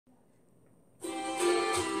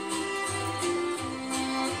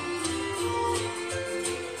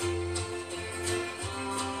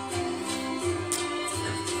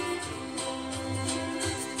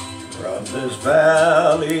This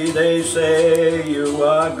valley they say you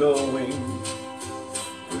are going,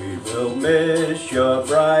 we will miss your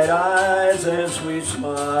bright eyes and sweet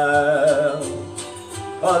smile.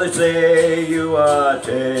 Oh, they say you are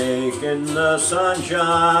taking the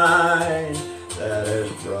sunshine that has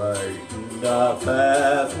brightened our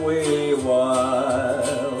pathway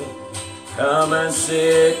while. Come and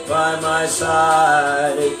sit by my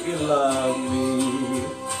side if you love me.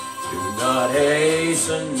 Do not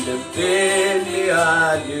hasten to bid me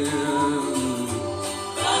adieu,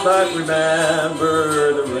 but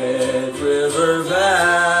remember the Red River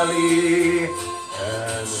Valley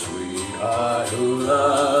and the sweetheart who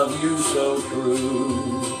loved you so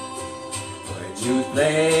true. When you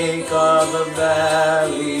think of the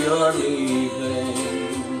valley you're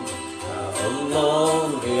leaving, how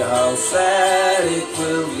lonely, how sad it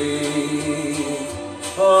will be.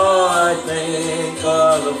 Oh, I think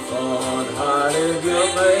of the fun hearted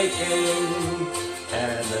you're making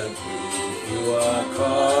and the grief you are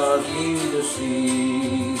causing me to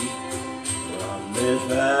see. From this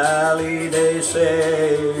valley they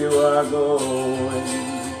say you are going.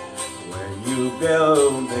 When you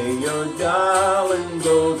go, may your darling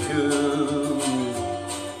go too.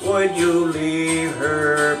 Would you leave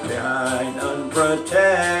her behind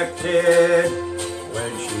unprotected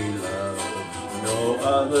when she loves no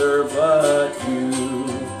other but you?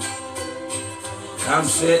 Come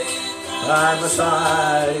sit by my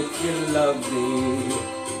side if you love me.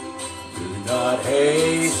 Do not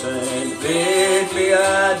hasten, bid me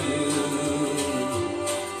adieu,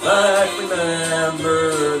 but remember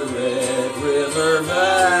the Red River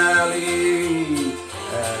Valley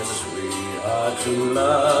and the sweetheart who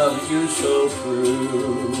loved you so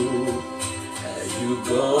true. As you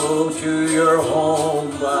go to your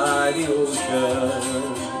home by the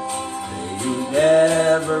ocean, may you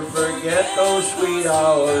never forget those sweet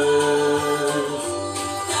hours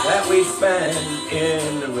that we spent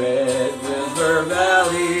in the Red River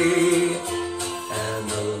Valley and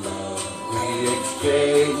the love we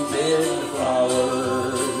exchanged in the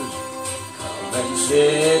flowers. Come and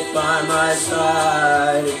sit by my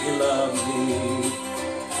side if you love me.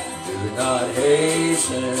 Do not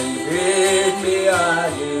hasten, bid me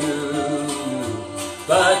adieu,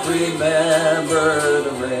 but remember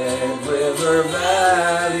the Red River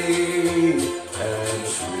Valley and the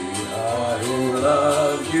sweetheart who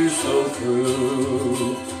loved you so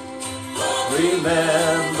true. But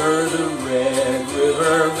remember the Red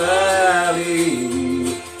River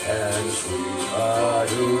Valley and the sweetheart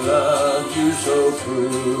who loved you so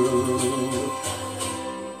true.